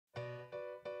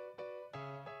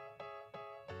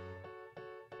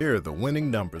Here are the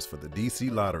winning numbers for the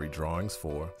DC Lottery drawings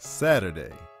for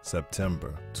Saturday,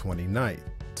 September 29th,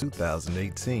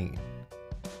 2018.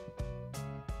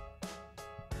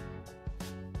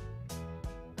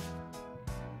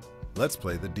 Let's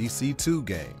play the DC2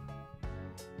 game.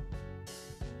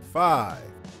 5,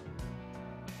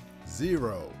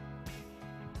 0.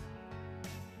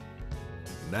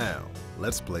 Now,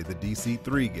 let's play the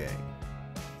DC3 game.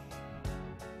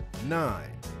 9,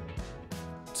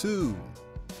 2,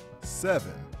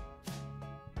 7.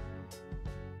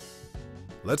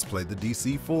 Let's play the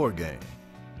DC4 game.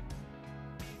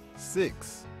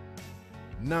 6,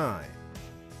 9,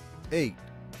 8,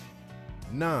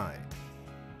 9.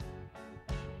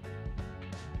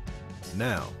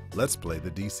 Now, let's play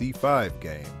the DC5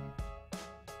 game.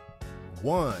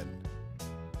 1,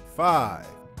 5,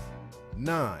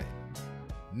 9,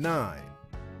 9,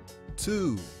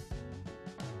 2.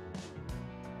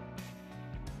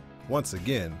 Once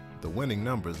again, the winning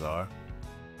numbers are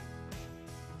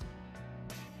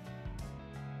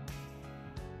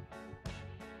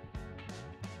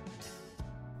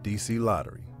DC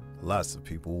Lottery. Lots of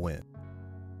people win.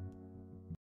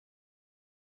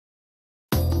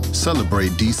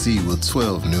 Celebrate DC with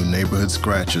 12 new neighborhood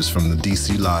scratchers from the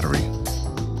DC Lottery.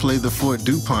 Play the Fort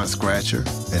DuPont Scratcher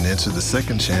and enter the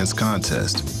Second Chance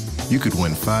contest. You could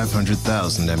win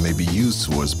 $500,000 that may be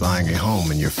used towards buying a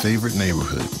home in your favorite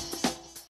neighborhood.